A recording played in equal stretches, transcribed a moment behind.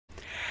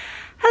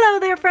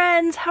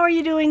friends, how are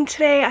you doing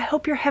today? I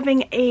hope you're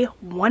having a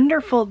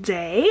wonderful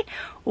day.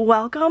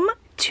 Welcome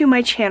to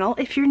my channel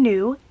if you're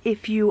new.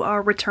 If you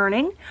are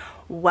returning,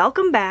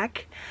 welcome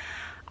back.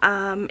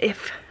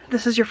 If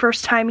this is your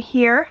first time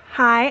here,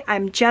 hi,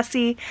 I'm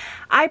Jessie.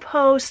 I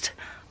post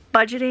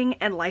budgeting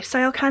and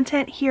lifestyle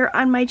content here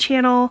on my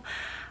channel.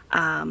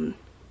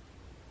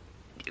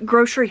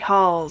 Grocery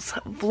hauls,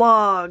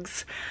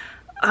 vlogs,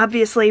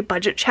 obviously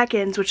budget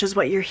check-ins, which is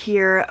what you're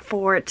here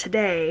for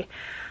today.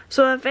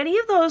 So if any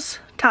of those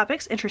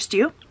topics interest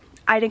you,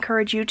 I'd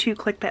encourage you to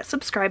click that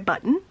subscribe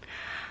button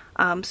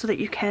so that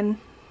you can,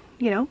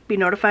 be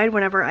notified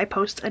whenever I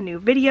post a new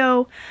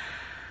video.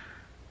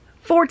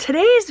 For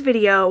today's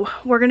video,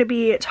 we're going to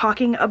be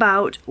talking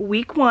about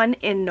week 1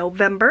 in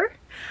November.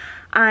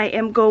 I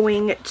am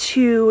going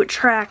to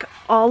track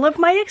all of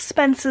my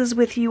expenses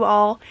with you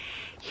all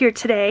here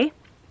today.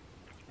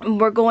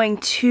 We're going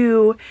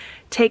to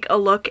take a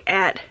look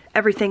at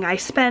everything I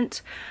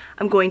spent.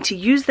 I'm going to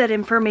use that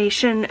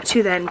information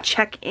to then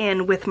check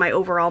in with my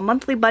overall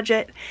monthly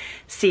budget,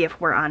 see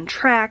if we're on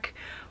track.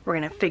 We're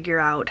going to figure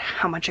out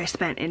how much I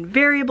spent in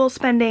variable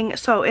spending.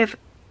 So if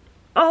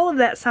all of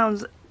that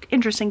sounds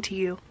interesting to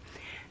you,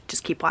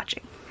 just keep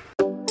watching.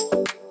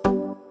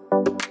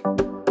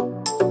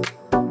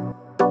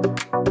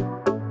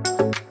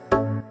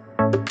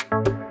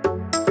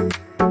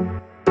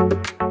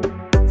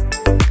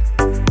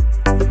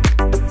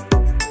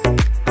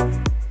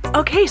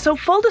 Okay, so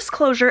full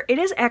disclosure, it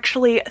is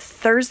actually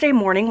Thursday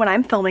morning when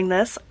I'm filming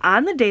this,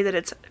 on the day that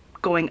it's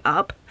going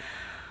up.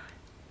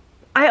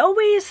 I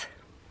always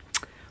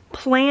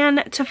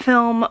plan to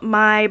film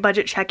my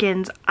budget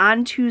check-ins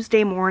on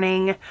Tuesday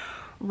morning,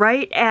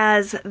 right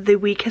as the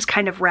week has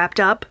kind of wrapped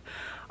up.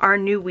 Our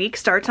new week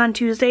starts on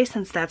Tuesday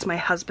since that's my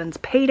husband's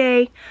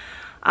payday.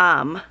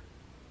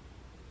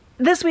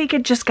 This week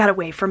it just got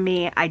away from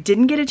me. I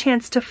didn't get a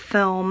chance to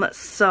film,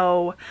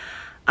 so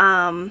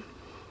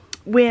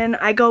when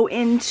I go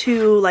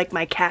into like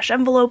my cash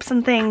envelopes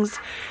and things,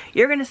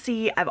 you're gonna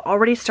see I've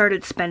already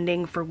started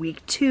spending for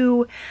week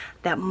 2.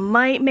 That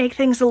might make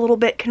things a little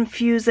bit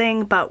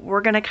confusing, but we're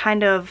gonna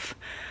kind of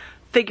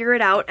figure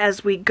it out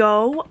as we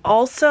go.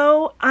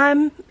 Also,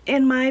 I'm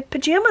in my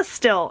pajamas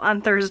still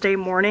on Thursday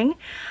morning.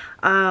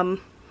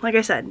 Like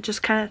I said,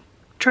 just kind of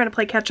trying to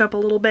play catch up a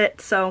little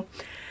bit. So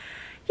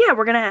yeah,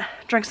 we're gonna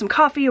drink some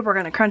coffee, we're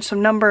gonna crunch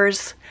some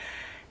numbers,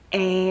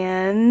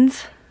 and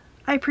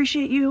I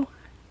appreciate you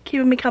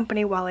keeping me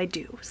company while I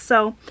do.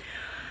 So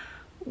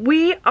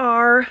we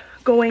are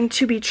going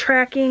to be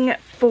tracking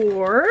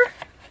for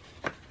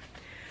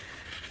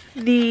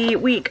the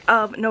week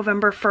of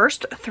November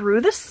 1st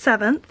through the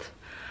 7th.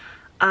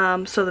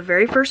 So the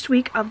very first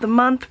week of the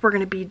month, we're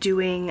going to be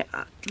doing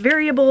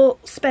variable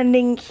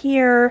spending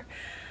here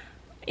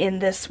in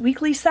this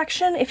weekly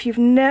section. If you've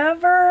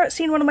never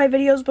seen one of my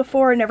videos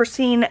before, never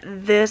seen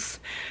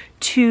this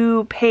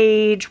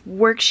 2-page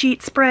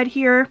worksheet spread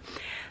here,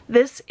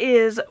 this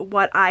is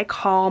what I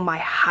call my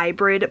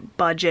hybrid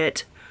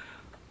budget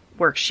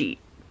worksheet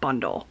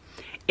bundle.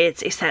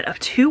 It's a set of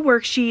 2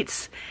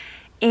 worksheets,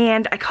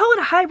 and I call it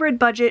a hybrid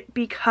budget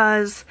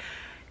because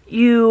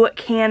you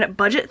can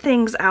budget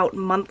things out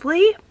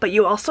monthly, but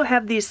you also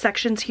have these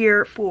sections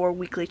here for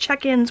weekly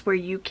check-ins where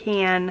you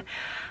can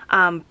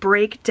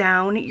break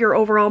down your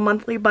overall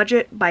monthly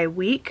budget by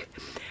week.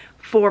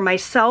 For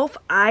myself,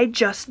 I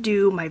just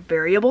do my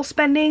variable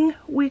spending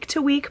week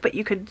to week, but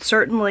you could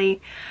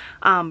certainly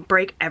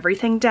break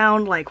everything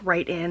down, like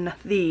write in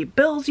the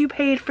bills you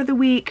paid for the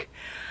week,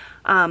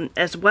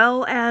 as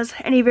well as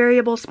any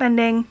variable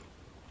spending.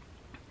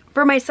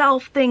 For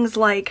myself, things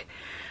like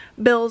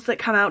bills that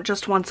come out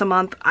just once a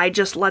month, I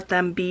just let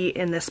them be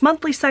in this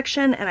monthly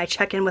section and I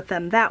check in with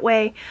them that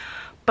way.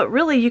 But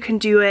really, you can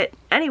do it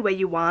any way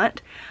you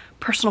want.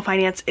 Personal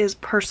finance is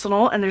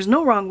personal, and there's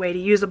no wrong way to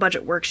use a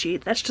budget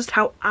worksheet. That's just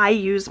how I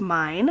use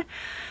mine.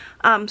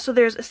 So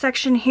there's a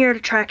section here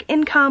to track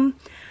income,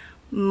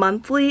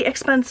 monthly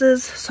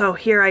expenses. So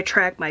here I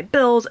track my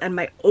bills and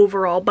my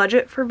overall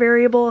budget for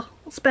variable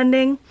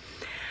spending.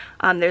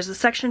 There's a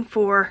section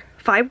for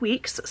 5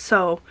 weeks.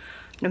 So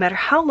no matter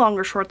how long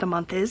or short the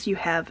month is, you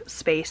have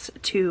space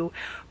to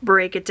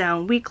break it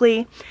down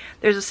weekly.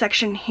 There's a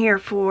section here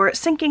for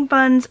sinking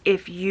funds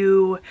if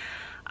you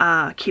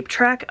keep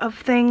track of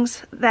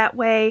things that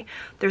way.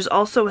 There's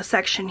also a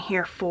section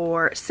here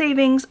for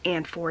savings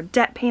and for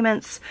debt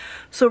payments.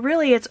 So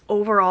really it's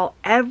overall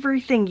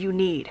everything you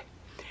need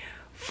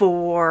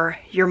for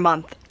your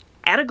month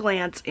at a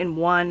glance in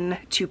one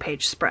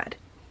 2-page spread.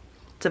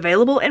 It's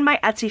available in my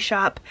Etsy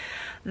shop.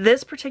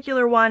 This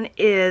particular one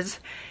is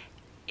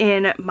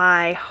in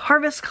my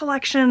Harvest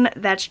collection.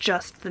 That's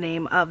just the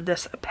name of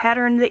this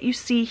pattern that you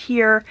see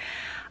here.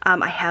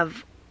 I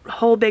have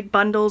whole big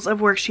bundles of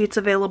worksheets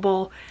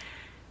available.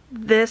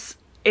 This,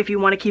 if you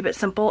want to keep it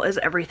simple, is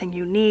everything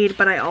you need,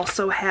 but I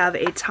also have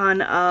a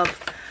ton of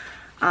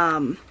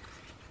other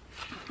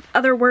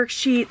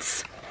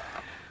worksheets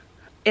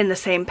in the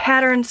same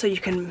pattern, so you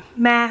can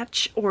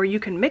match or you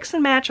can mix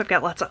and match. I've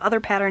got lots of other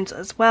patterns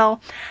as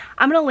well.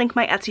 I'm going to link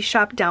my Etsy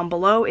shop down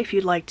below if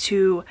you'd like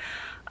to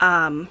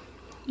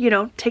you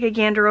know, take a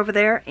gander over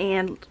there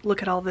and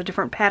look at all the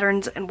different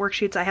patterns and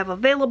worksheets I have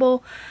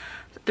available.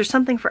 There's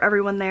something for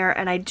everyone there,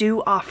 and I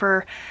do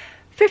offer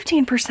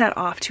 15%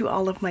 off to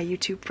all of my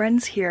YouTube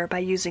friends here by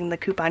using the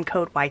coupon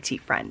code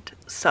YTFriend.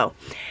 So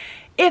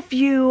if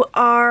you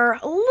are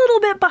a little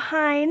bit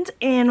behind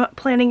in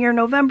planning your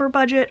November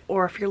budget,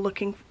 or if you're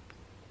looking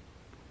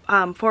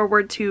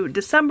forward to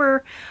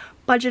December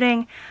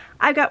budgeting,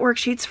 I've got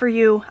worksheets for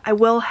you. I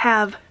will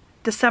have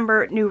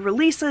December new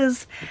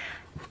releases.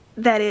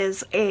 That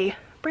is a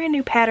brand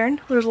new pattern.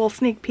 There's a little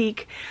sneak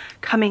peek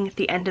coming at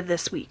the end of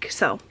this week.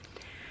 So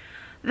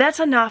that's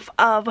enough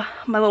of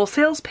my little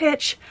sales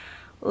pitch.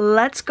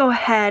 Let's go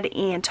ahead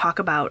and talk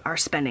about our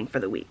spending for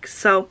the week.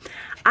 So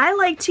I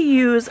like to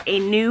use a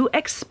new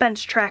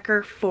expense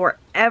tracker for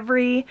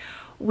every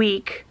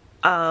week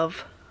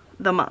of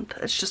the month.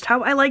 It's just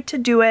how I like to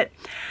do it.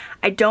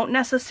 I don't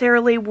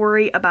necessarily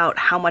worry about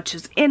how much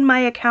is in my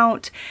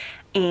account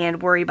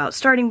and worry about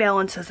starting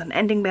balances and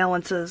ending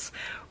balances.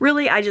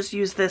 Really, I just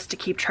use this to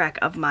keep track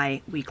of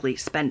my weekly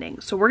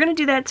spending. So we're going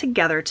to do that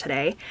together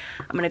today.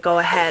 I'm going to go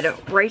ahead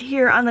right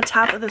here on the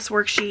top of this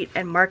worksheet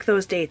and mark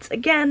those dates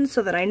again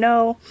so that I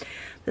know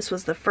this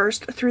was the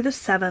 1st through the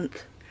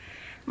 7th.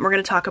 And we're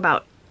going to talk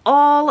about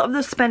all of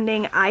the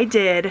spending I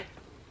did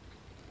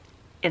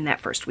in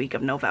that first week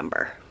of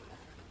November.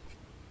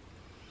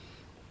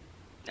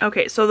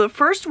 Okay, so the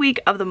first week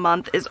of the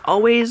month is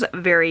always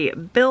very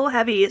bill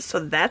heavy, so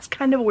that's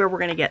kind of where we're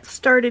going to get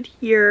started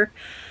here.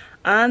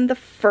 On the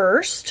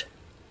 1st,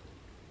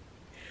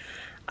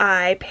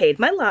 I paid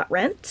my lot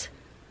rent.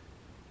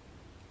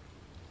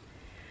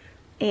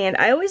 And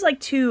I always like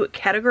to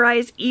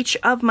categorize each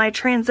of my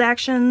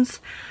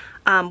transactions,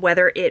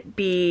 whether it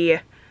be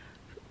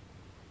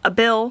a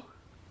bill,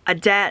 a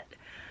debt,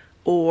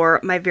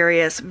 or my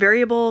various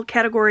variable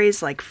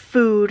categories like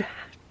food,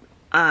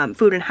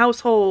 food and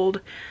household,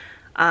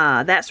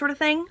 that sort of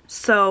thing.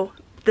 So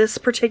this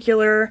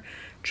particular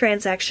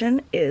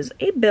transaction is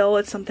a bill.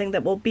 It's something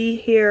that will be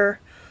here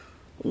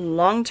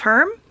long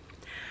term.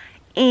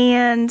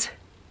 And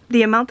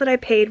the amount that I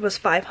paid was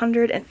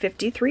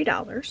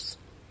 $553.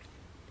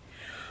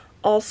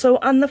 Also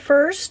on the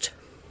 1st,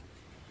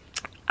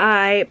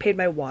 I paid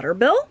my water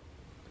bill.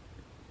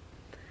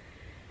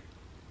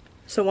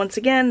 So once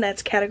again,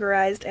 that's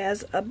categorized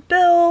as a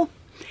bill.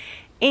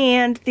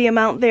 And the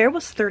amount there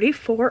was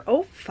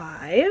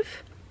 $34.05.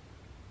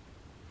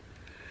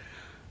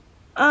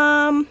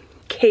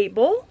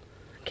 Cable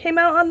came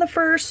out on the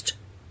 1st.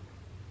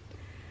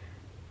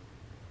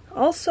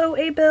 Also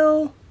a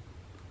bill.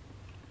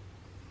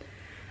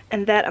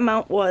 And that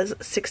amount was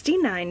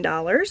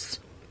 $69.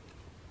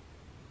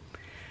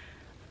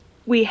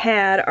 We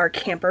had our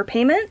camper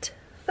payment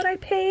that I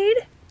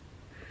paid.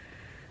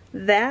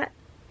 That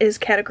is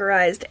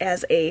categorized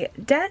as a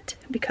debt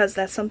because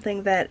that's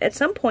something that at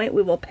some point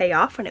we will pay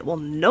off and it will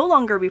no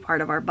longer be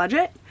part of our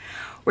budget.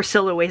 We're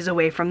still a ways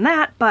away from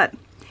that, but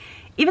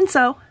even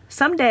so,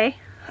 someday,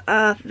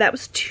 that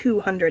was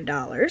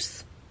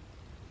 $200.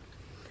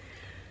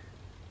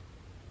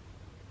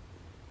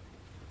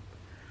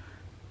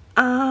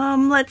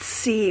 Let's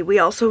see, we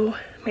also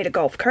made a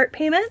golf cart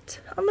payment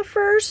on the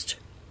 1st,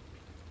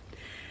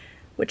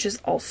 which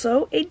is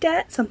also a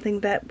debt,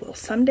 something that will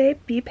someday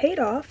be paid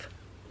off.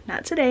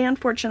 Not today,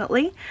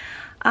 unfortunately.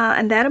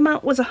 And that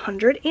amount was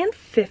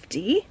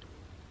 $150.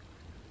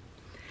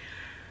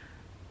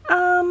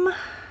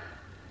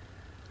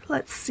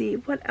 Let's see,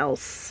 what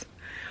else?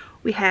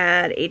 We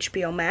had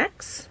HBO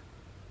Max,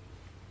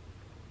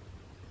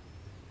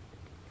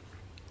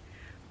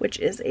 which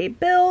is a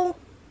bill.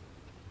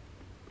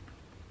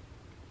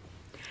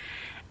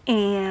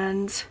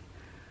 And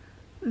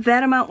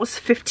that amount was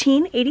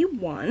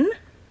 $15.81.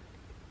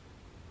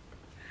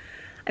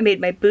 I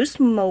made my Boost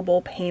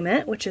Mobile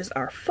payment, which is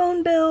our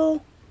phone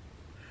bill,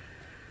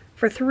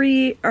 for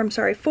 4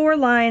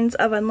 lines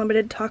of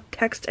unlimited talk,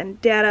 text,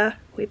 and data.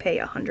 We pay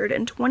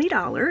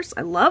 $120.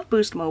 I love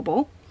Boost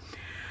Mobile.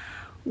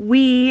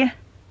 We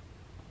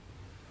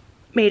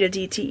made a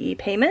DTE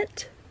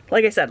payment.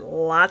 Like I said,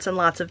 lots and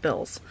lots of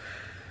bills.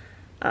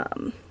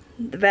 The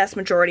vast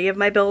majority of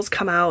my bills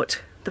come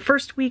out the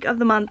first week of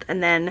the month,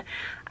 and then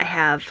I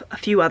have a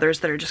few others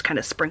that are just kind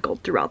of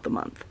sprinkled throughout the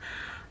month.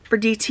 For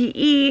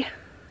DTE,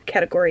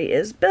 category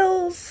is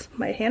bills.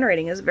 My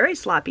handwriting is very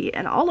sloppy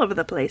and all over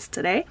the place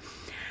today.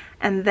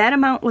 And that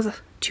amount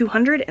was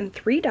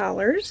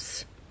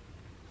 $203.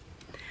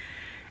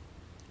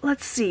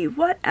 Let's see,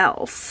 what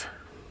else?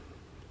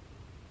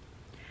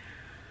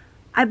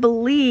 I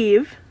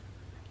believe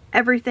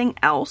everything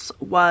else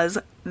was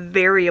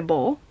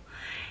variable.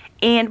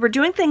 And we're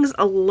doing things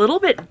a little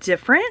bit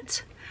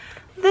different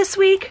this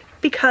week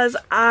because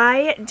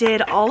I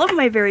did all of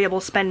my variable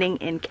spending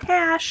in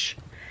cash,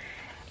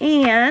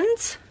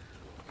 and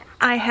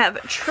I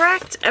have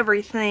tracked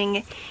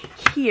everything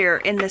here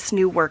in this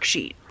new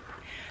worksheet.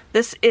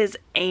 This is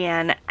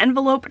an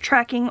envelope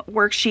tracking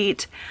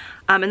worksheet,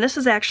 and this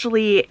is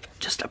actually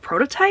just a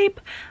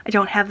prototype. I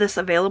don't have this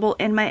available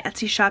in my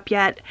Etsy shop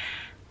yet.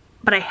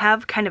 but I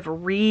have kind of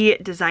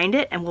redesigned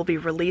it and will be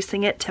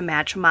releasing it to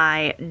match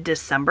my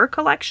December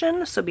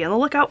collection, so be on the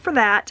lookout for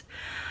that.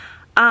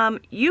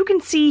 You can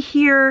see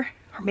here,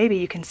 or maybe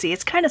you can see,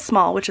 it's kind of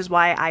small, which is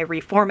why I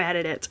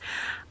reformatted it.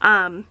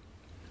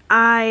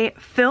 I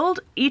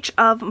filled each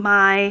of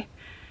my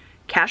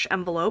cash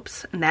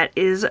envelopes, and that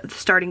is the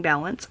starting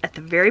balance, at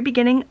the very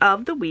beginning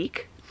of the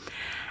week.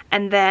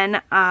 And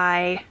then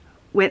I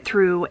went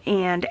through,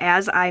 and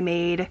as I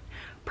made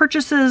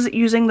purchases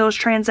using those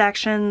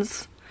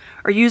transactions,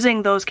 or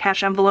using those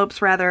cash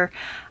envelopes rather,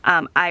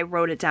 I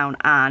wrote it down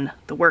on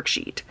the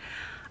worksheet.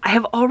 I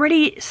have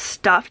already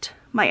stuffed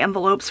my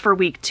envelopes for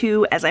week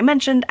 2. As I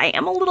mentioned, I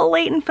am a little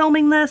late in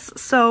filming this,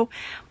 so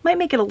might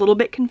make it a little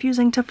bit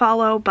confusing to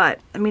follow, but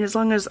I mean, as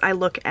long as I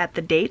look at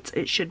the dates,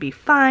 it should be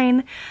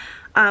fine.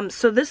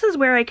 So this is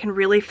where I can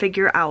really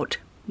figure out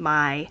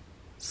my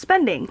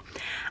spending.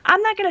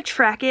 I'm not going to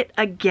track it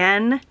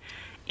again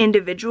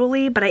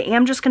individually, but I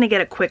am just going to get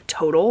a quick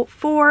total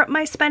for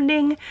my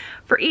spending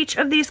for each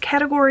of these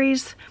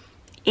categories,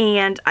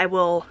 and I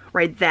will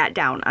write that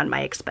down on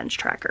my expense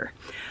tracker.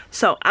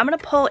 So I'm going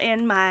to pull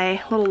in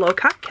my little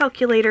low-cost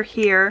calculator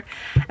here,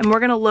 and we're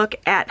going to look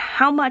at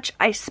how much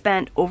I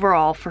spent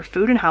overall for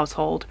food and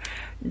household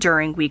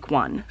during week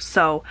 1.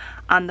 So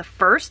on the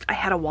 1st, I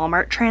had a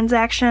Walmart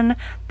transaction.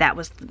 That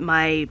was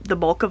the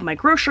bulk of my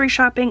grocery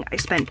shopping. I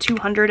spent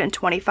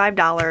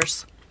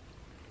 $225.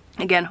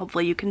 Again,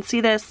 hopefully you can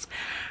see this.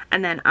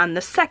 And then on the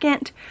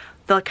 2nd,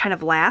 the kind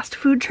of last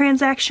food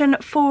transaction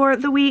for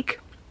the week,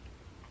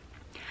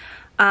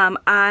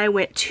 I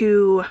went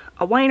to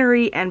a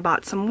winery and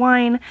bought some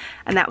wine,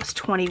 and that was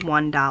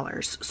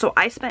 $21. So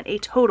I spent a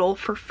total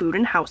for food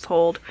and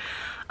household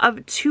of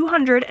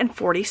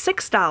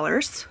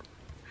 $246.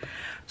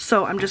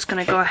 So I'm just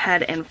going to go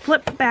ahead and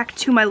flip back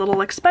to my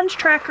little expense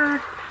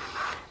tracker.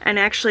 And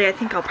actually, I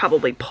think I'll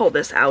probably pull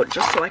this out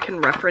just so I can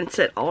reference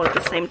it all at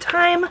the same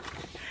time.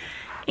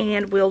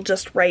 And we'll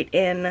just write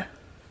in,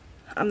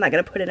 I'm not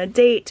going to put in a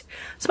date.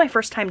 It's my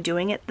first time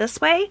doing it this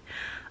way,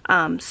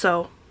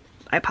 so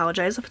I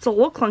apologize if it's a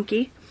little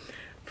clunky.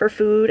 For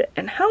food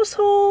and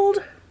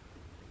household,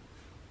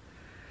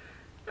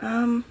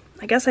 I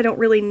guess I don't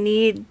really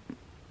need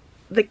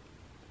the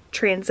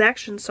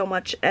transaction so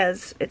much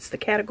as it's the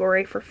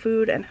category for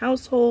food and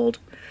household.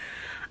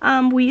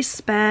 We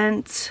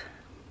spent,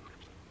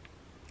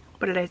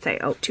 what did I say?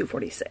 Oh,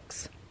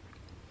 $246.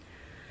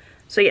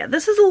 So yeah,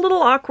 this is a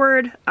little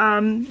awkward.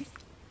 So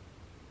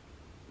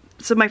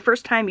my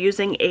first time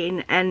using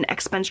an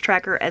expense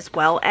tracker as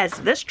well as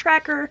this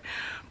tracker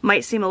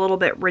might seem a little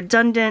bit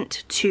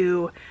redundant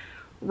to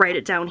write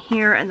it down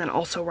here and then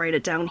also write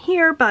it down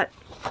here, but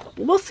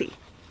we'll see.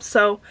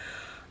 So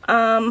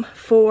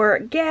for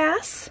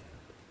gas,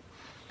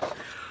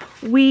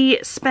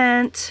 we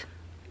spent,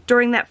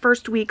 during that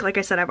first week, like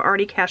I said, I've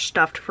already cash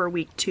stuffed for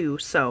week 2,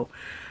 so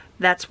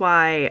that's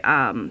why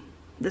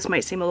this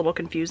might seem a little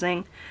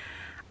confusing.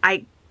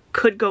 I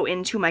could go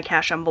into my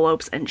cash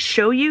envelopes and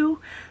show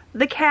you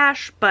the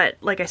cash, but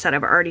like I said,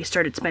 I've already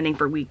started spending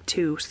for week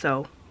 2,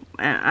 so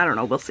I don't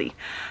know, we'll see.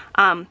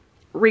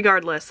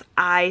 Regardless,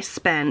 I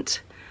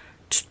spent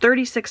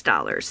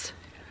 $36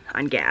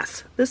 on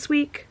gas this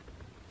week.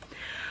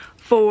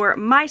 For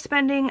my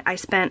spending, I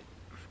spent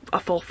a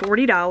full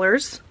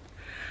 $40.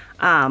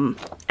 And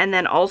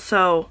then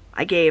also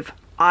I gave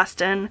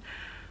Austin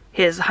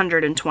his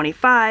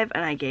 $125,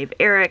 and I gave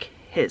Eric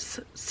his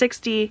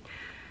 $60.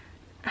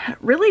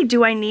 Really,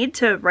 do I need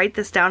to write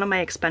this down on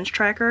my expense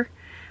tracker?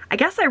 I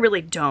guess I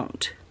really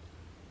don't.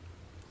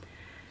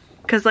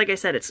 Because like I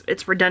said,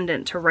 it's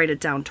redundant to write it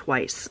down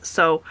twice.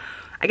 So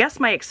I guess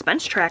my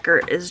expense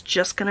tracker is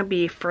just going to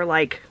be for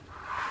like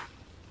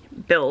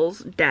bills,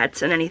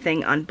 debts, and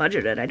anything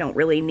unbudgeted. I don't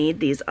really need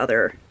these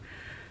other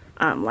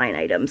line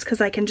items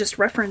because I can just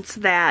reference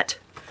that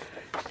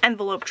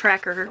envelope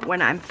tracker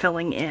when I'm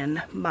filling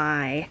in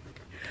my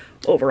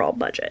overall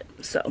budget.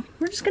 So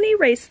we're just going to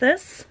erase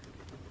this.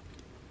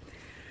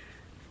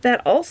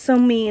 That also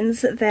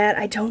means that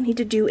I don't need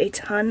to do a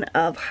ton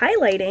of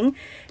highlighting.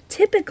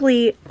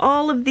 Typically,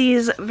 all of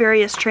these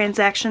various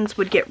transactions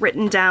would get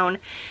written down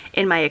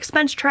in my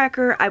expense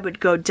tracker. I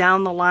would go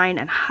down the line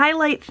and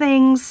highlight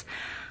things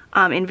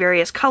in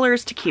various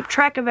colors to keep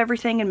track of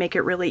everything and make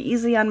it really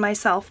easy on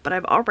myself, but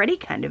I've already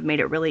kind of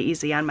made it really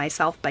easy on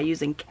myself by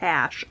using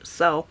cash.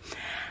 So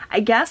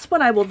I guess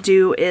what I will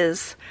do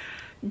is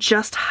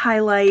just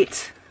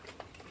highlight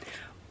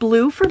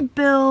blue for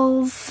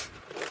bills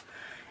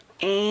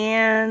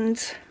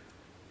and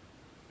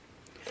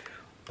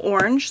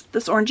orange,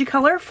 this orangey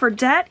color for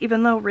debt,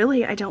 even though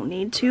really I don't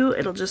need to.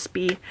 It'll just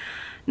be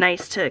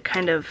nice to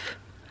kind of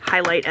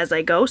highlight as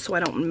I go so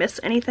I don't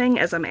miss anything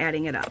as I'm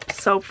adding it up.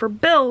 So for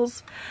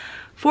bills,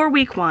 for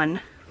week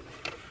 1,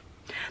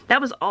 that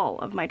was all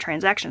of my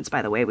transactions,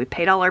 by the way. We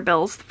paid all our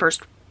bills the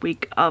first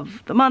week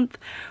of the month.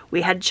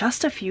 We had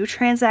just a few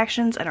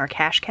transactions in our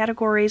cash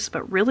categories,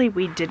 but really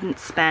we didn't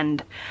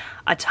spend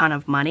a ton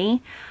of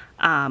money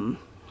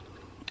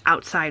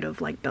outside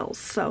of like bills.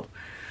 So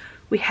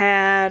we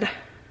had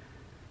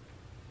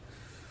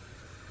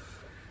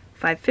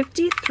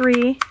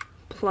 $553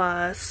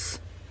 plus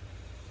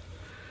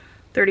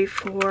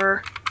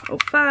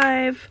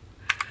 $34.05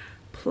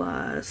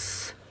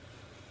 plus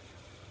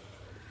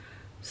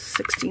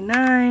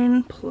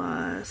 $69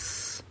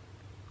 plus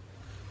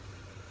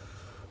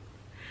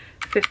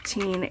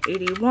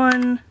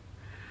 $15.81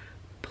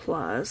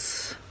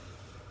 plus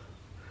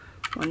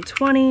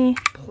 $120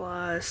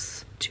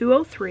 plus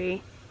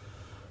 $203.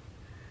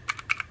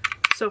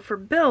 So for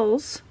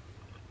bills,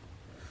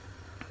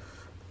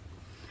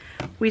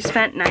 we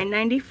spent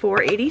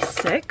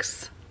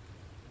 $994.86.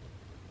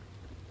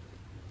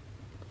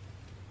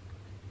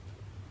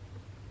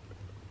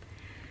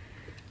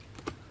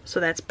 So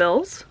that's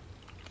bills.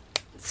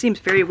 It seems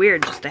very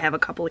weird just to have a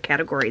couple of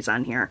categories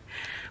on here.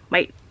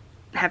 Might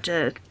have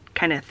to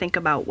kind of think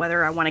about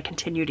whether I want to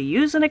continue to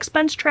use an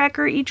expense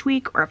tracker each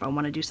week or if I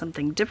want to do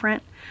something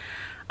different.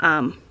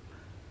 We'll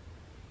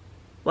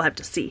have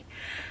to see.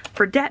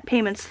 For debt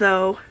payments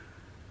though,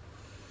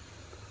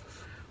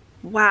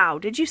 wow,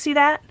 did you see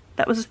that?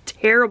 That was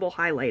terrible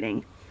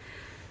highlighting.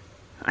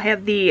 I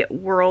have the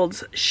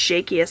world's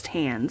shakiest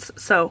hands.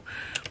 So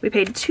we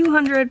paid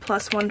 $200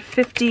 plus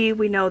 $150.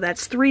 We know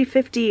that's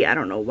 $350. I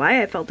don't know why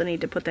I felt the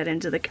need to put that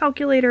into the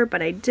calculator,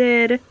 but I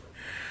did.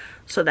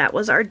 So that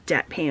was our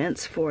debt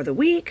payments for the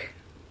week.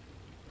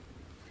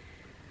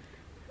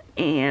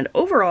 And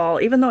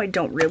overall, even though I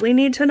don't really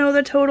need to know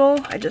the total,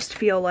 I just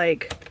feel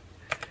like,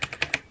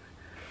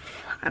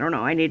 I don't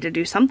know, I need to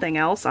do something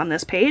else on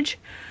this page.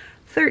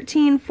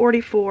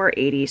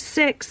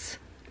 $1344.86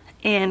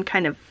 and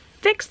kind of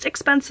fixed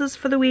expenses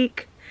for the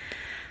week,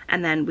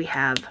 and then we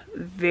have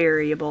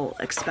variable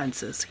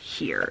expenses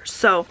here.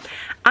 So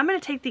I'm going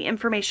to take the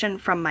information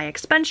from my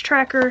expense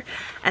tracker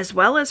as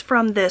well as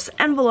from this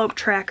envelope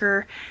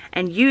tracker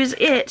and use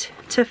it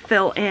to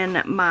fill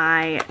in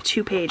my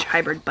 2-page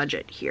hybrid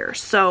budget here.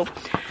 So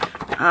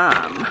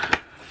I'm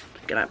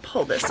going to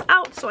pull this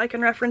out so I can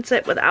reference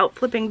it without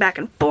flipping back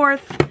and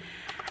forth,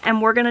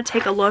 and we're going to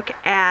take a look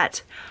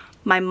at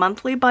my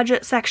monthly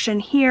budget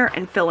section here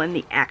and fill in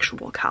the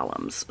actual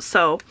columns.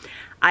 So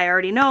I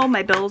already know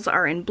my bills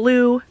are in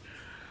blue.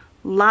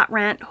 Lot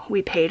rent,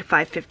 we paid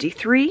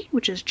 $553,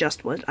 which is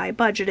just what I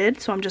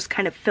budgeted. So I'm just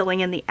kind of filling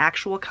in the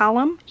actual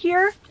column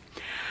here.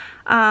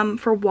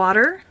 For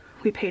water,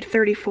 we paid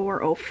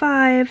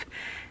 $34.05.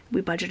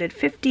 We budgeted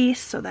 $50,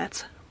 so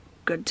that's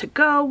good to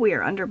go. We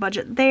are under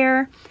budget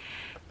there.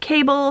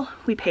 Cable,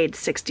 we paid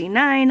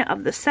 $69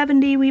 of the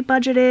 $70 we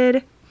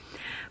budgeted.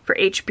 For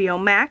HBO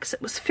Max,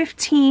 it was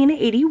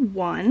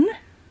 $15.81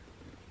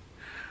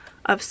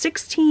 of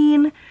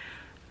 $16.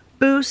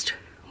 Boost,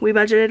 we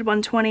budgeted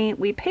 $120,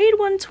 we paid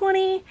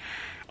 $120.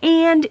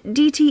 And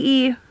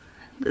DTE,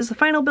 this is the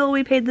final bill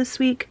we paid this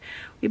week.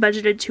 We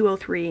budgeted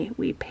 $203,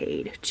 we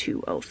paid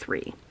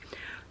 $203.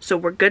 So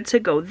we're good to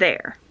go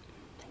there.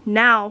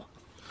 Now,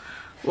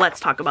 let's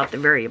talk about the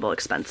variable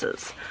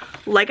expenses.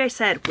 Like I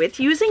said, with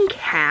using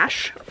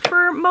cash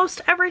for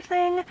most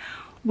everything,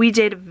 we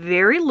did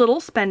very little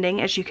spending,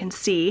 as you can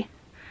see.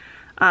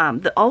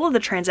 All of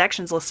the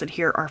transactions listed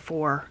here are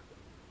for,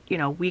 you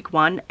know, week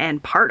 1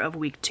 and part of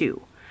week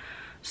 2.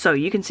 So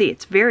you can see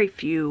it's very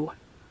few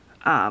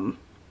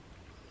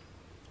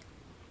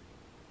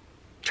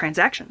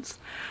transactions.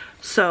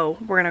 So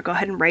we're going to go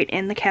ahead and write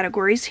in the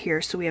categories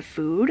here. So we have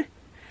food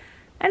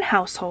and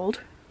household.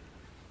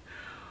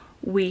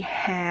 We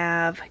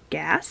have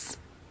gas.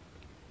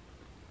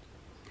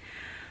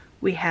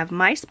 We have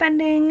my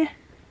spending.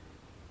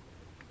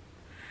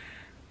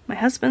 My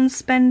husband's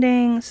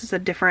spending. This is a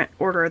different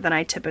order than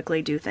I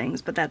typically do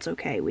things, but that's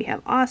okay. We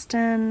have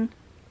Austin.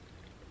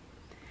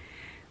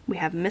 We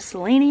have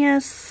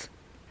miscellaneous.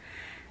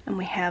 And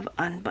we have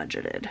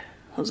unbudgeted.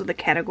 Those are the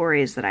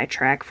categories that I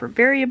track for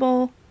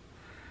variable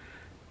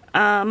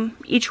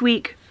each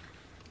week.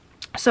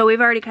 So we've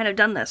already kind of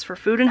done this. For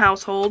food and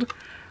household,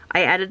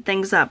 I added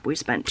things up. We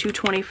spent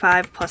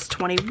 $225 plus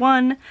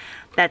 $21.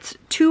 That's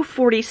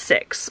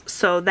 $246.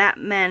 So that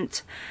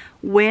meant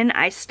when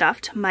I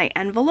stuffed my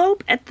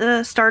envelope at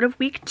the start of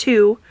week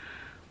 2,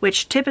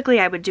 which typically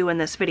I would do in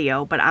this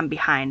video, but I'm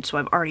behind, so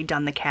I've already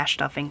done the cash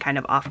stuffing kind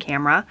of off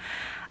camera.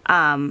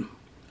 I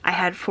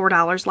had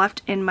 $4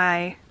 left in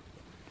my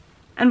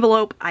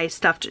envelope. I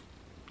stuffed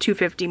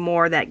 $250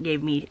 more. That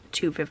gave me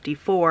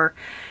 $254. You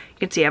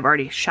can see I've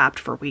already shopped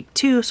for week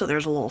 2, so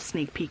there's a little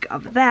sneak peek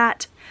of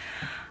that.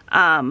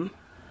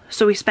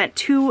 So we spent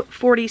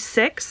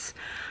 $246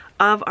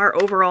 of our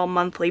overall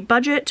monthly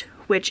budget,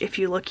 which if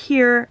you look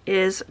here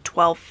is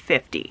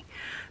 $1250.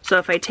 So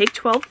if I take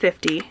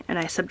 $1250 and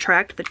I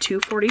subtract the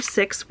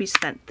 $246 we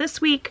spent this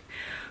week,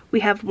 we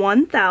have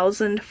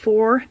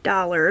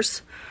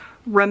 $1,004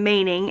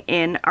 remaining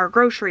in our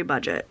grocery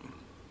budget.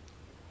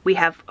 We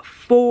have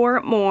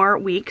 4 more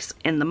weeks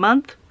in the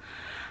month.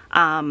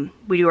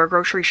 We do our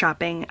grocery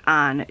shopping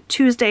on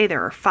Tuesday.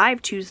 There are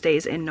 5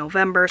 Tuesdays in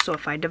November, so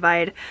if I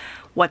divide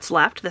what's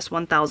left, this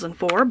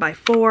 1,004 by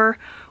 4,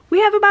 we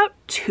have about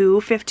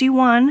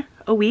 $251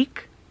 a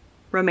week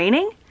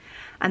remaining,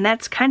 and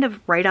that's kind of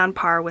right on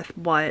par with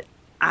what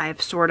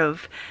I've sort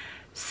of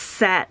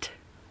set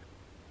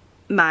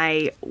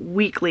my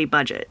weekly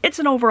budget. It's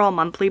an overall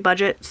monthly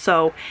budget,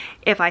 so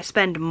if I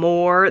spend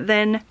more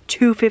than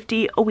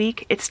 $250 a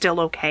week, it's still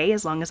okay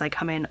as long as I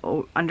come in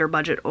under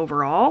budget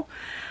overall.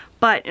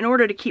 But in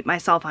order to keep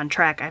myself on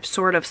track, I've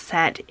sort of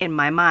set in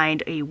my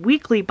mind a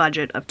weekly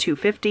budget of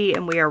 $250,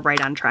 and we are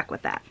right on track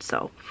with that.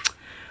 So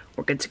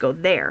we're good to go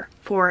there.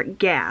 For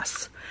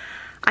gas,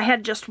 I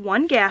had just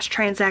one gas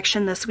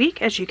transaction this week.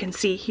 As you can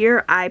see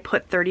here, I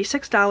put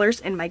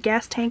 $36 in my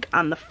gas tank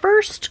on the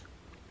 1st.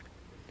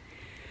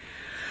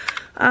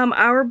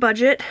 Our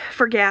budget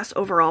for gas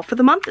overall for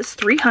the month is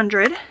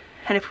 $300,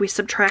 and if we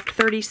subtract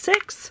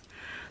 36,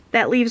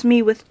 that leaves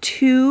me with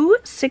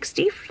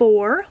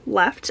 $264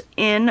 left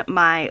in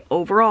my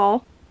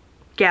overall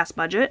gas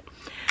budget.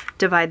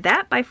 Divide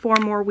that by 4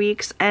 more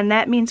weeks, and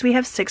that means we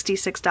have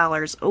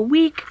 $66 a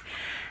week.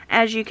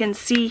 As you can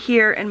see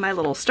here in my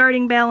little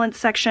starting balance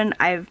section,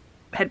 I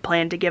had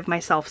planned to give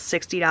myself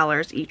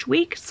 $60 each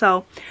week,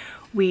 so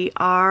we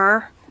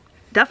are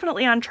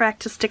definitely on track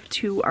to stick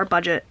to our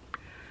budget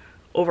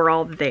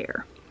overall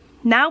there.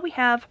 Now we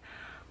have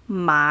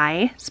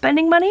my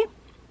spending money.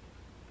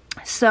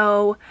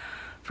 So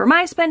for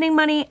my spending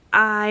money,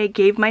 I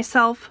gave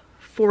myself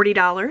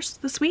 $40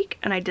 this week,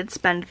 and I did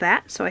spend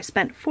that, so I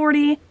spent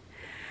 $40.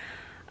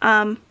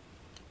 I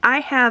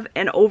have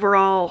an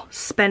overall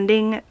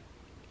spending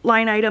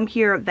line item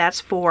here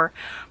that's for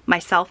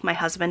myself, my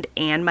husband,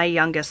 and my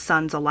youngest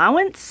son's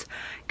allowance,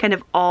 kind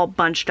of all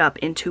bunched up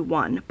into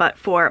one. But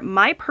for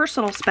my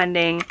personal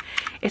spending,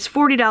 it's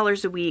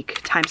 $40 a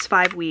week times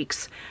 5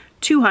 weeks,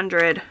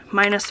 200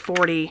 minus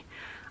 40.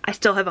 I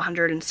still have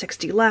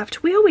 160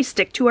 left. We always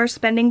stick to our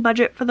spending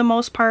budget for the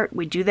most part.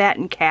 We do that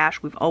in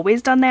cash. We've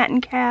always done that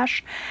in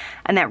cash,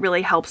 and that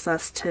really helps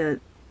us to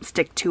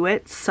stick to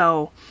it.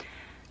 So,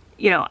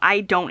 you know, I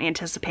don't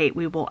anticipate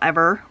we will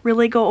ever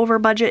really go over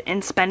budget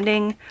in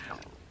spending.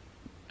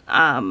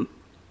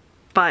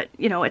 But,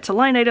 you know, it's a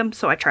line item,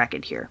 so I track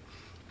it here.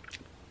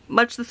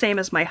 Much the same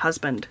as my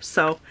husband.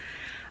 So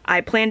I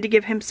planned to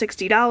give him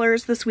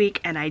 $60 this week,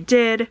 and I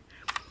did.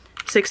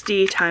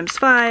 60 times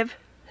 5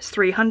 is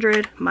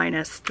 300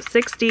 minus the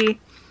 60.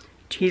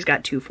 He's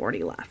got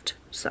 240 left.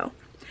 So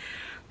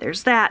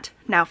there's that.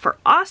 Now for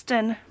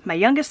Austin, my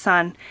youngest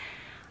son,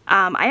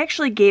 I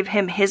actually gave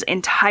him his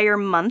entire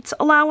month's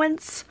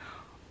allowance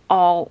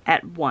all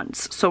at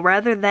once. So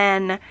rather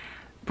than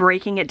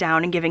breaking it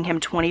down and giving him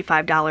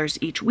 $25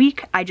 each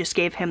week, I just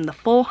gave him the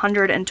full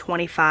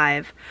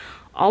 $125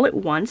 all at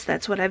once.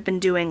 That's what I've been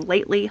doing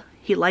lately.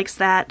 He likes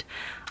that.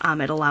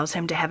 It allows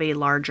him to have a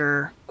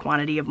larger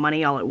quantity of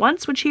money all at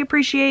once, which he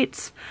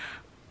appreciates.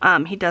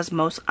 He does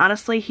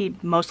honestly, he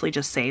mostly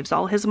just saves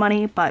all his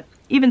money, but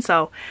even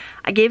so,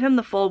 I gave him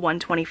the full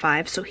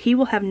 $125, so he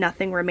will have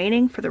nothing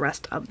remaining for the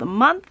rest of the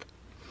month.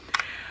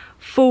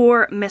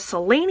 For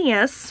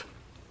miscellaneous,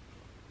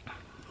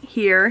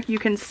 here you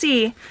can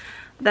see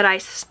that I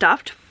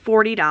stuffed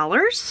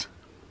 $40,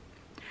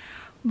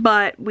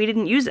 but we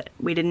didn't use it.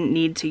 We didn't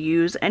need to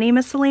use any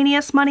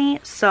miscellaneous money,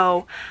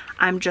 so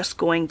I'm just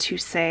going to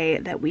say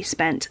that we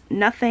spent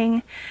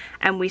nothing,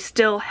 and we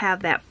still have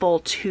that full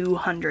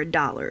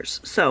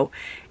 $200. So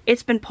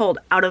it's been pulled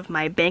out of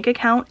my bank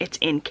account. It's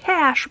in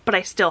cash, but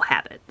I still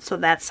have it. So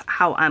that's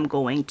how I'm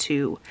going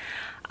to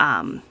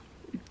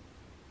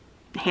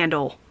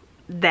handle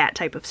that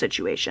type of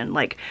situation.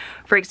 Like,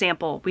 for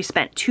example, we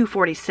spent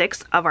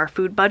 $246 of our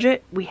food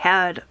budget. We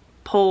had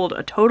pulled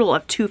a total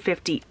of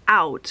 $250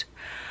 out,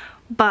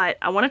 but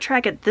I want to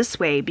track it this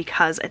way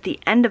because at the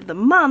end of the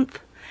month,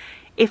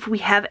 if we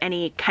have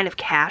any kind of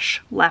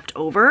cash left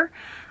over,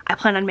 I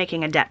plan on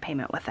making a debt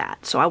payment with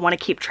that. So I want to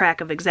keep track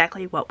of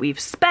exactly what we've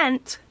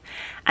spent,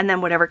 and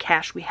then whatever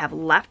cash we have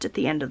left at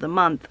the end of the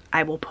month,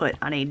 I will put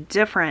on a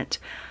different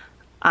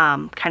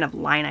kind of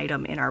line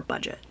item in our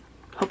budget.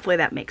 Hopefully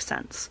that makes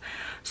sense.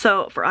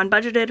 So for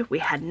unbudgeted, we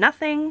had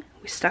nothing.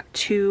 We stuck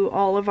to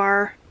all of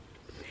our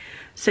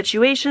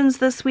situations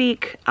this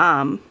week.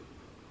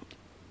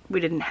 We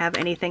didn't have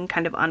anything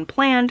kind of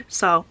unplanned,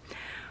 so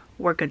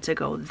we're good to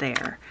go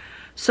there.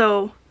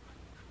 So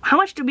how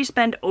much did we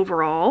spend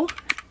overall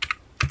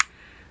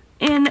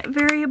in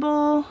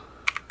variable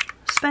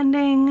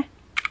spending?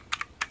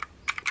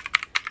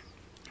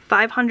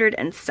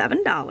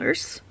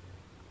 $507.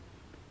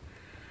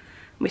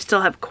 We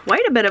still have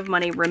quite a bit of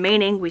money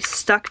remaining. We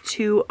stuck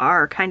to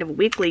our kind of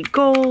weekly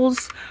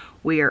goals.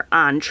 We are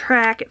on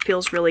track. It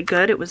feels really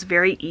good. It was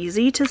very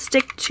easy to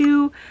stick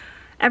to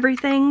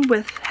everything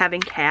with having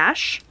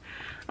cash.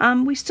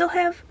 We still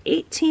have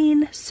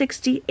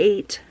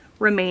 $18.68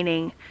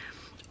 remaining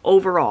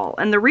overall.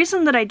 And the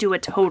reason that I do a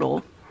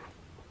total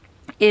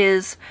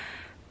is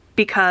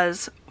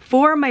because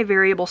for my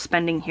variable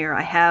spending here,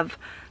 I have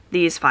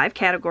these 5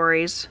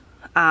 categories.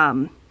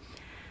 And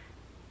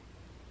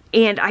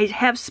I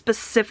have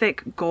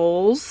specific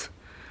goals,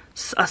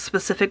 a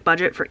specific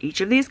budget for each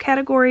of these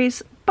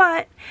categories.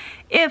 But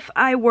if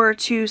I were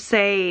to,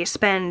 say,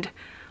 spend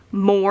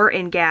more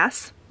in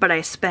gas but I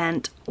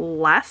spent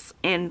less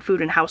in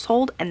food and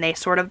household, and they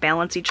sort of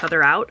balance each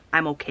other out,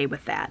 I'm okay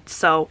with that.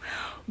 So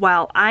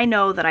while I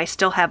know that I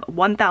still have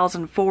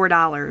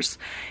 $1,004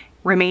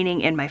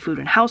 remaining in my food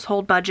and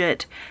household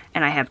budget,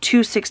 and I have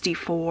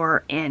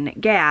 $264 in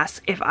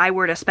gas, if I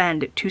were to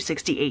spend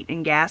 $268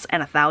 in gas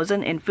and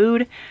 $1,000 in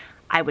food,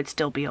 I would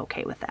still be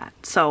okay with that.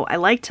 So I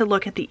like to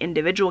look at the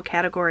individual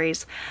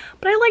categories,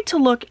 but I like to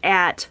look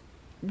at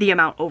the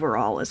amount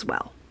overall as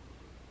well.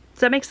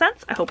 Does that make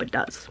sense? I hope it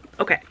does.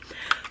 Okay,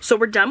 so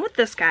we're done with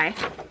this guy.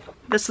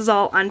 This is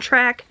all on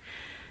track.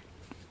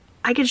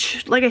 I could,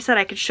 like I said,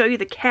 I could show you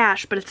the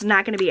cash, but it's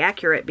not going to be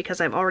accurate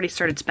because I've already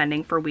started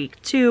spending for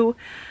week 2.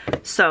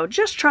 So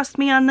just trust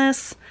me on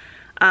this.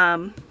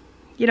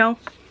 You know,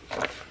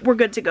 we're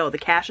good to go. The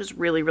cash is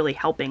really, really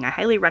helping. I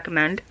highly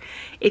recommend,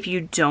 if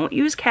you don't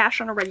use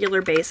cash on a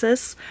regular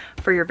basis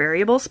for your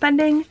variable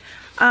spending,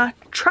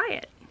 try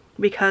it,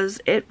 because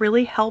it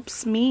really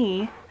helps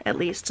me, at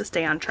least, to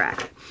stay on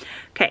track.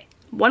 Okay,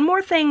 one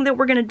more thing that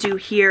we're going to do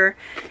here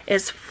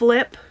is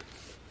flip.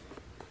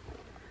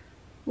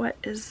 What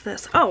is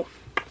this? Oh,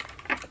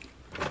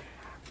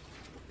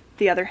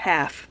 the other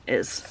half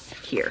is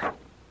here.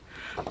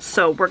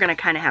 So we're going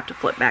to kind of have to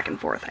flip back and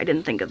forth. I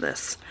didn't think of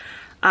this.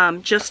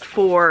 Just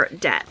for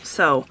debt.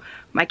 So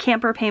my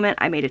camper payment,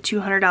 I made a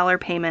 $200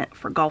 payment.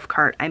 For golf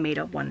cart, I made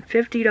a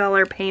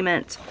 $150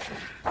 payment.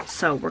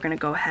 So we're going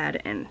to go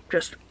ahead and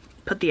just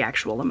put the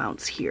actual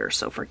amounts here.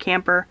 So for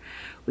camper,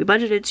 we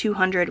budgeted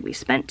 $200, we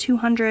spent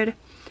 $200.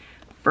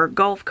 For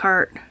golf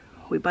cart,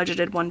 we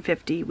budgeted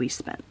 $150, we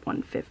spent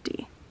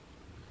 $150.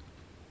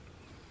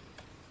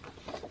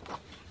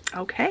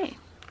 Okay.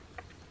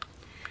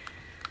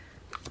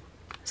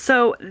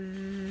 So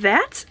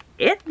that's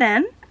it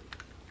then.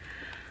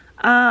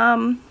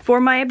 For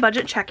my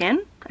budget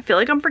check-in. I feel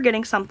like I'm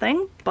forgetting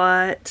something,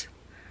 but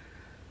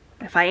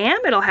if I am,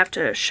 it'll have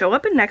to show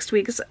up in next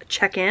week's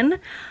check-in.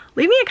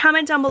 Leave me a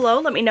comment down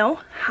below. Let me know,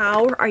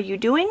 how are you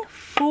doing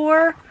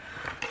for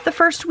the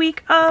first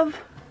week of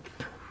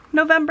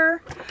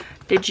November?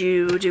 Did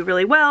you do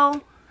really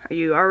well? Are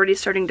you already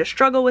starting to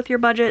struggle with your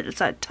budget?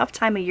 It's a tough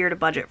time of year to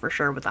budget for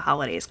sure, with the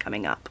holidays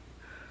coming up.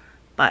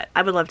 But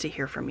I would love to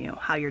hear from you,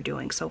 how you're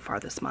doing so far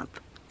this month.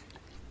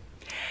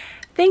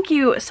 Thank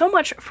you so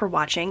much for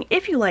watching.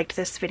 If you liked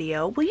this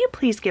video, will you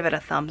please give it a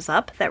thumbs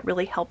up? That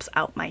really helps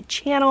out my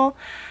channel.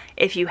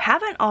 If you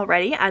haven't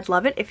already, I'd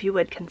love it if you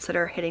would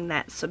consider hitting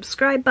that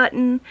subscribe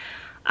button.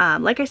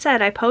 Like I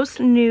said, I post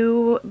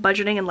new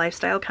budgeting and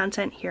lifestyle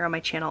content here on my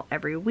channel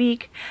every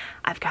week.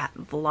 I've got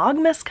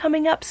Vlogmas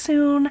coming up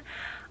soon.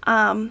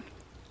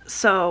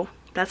 So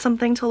that's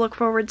something to look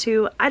forward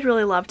to. I'd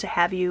really love to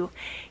have you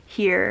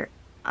here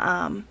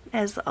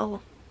as a,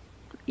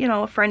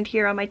 a friend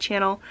here on my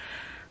channel.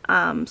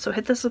 So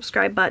hit the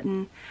subscribe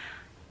button.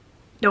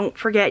 Don't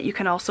forget, you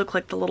can also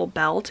click the little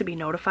bell to be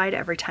notified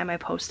every time I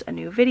post a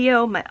new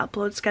video. My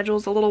upload schedule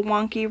is a little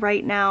wonky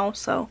right now,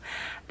 so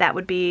that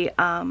would be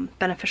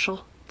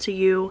beneficial to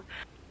you.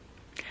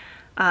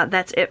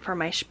 That's it for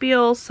my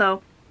spiel,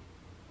 so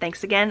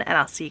thanks again, and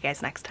I'll see you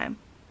guys next time.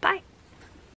 Bye!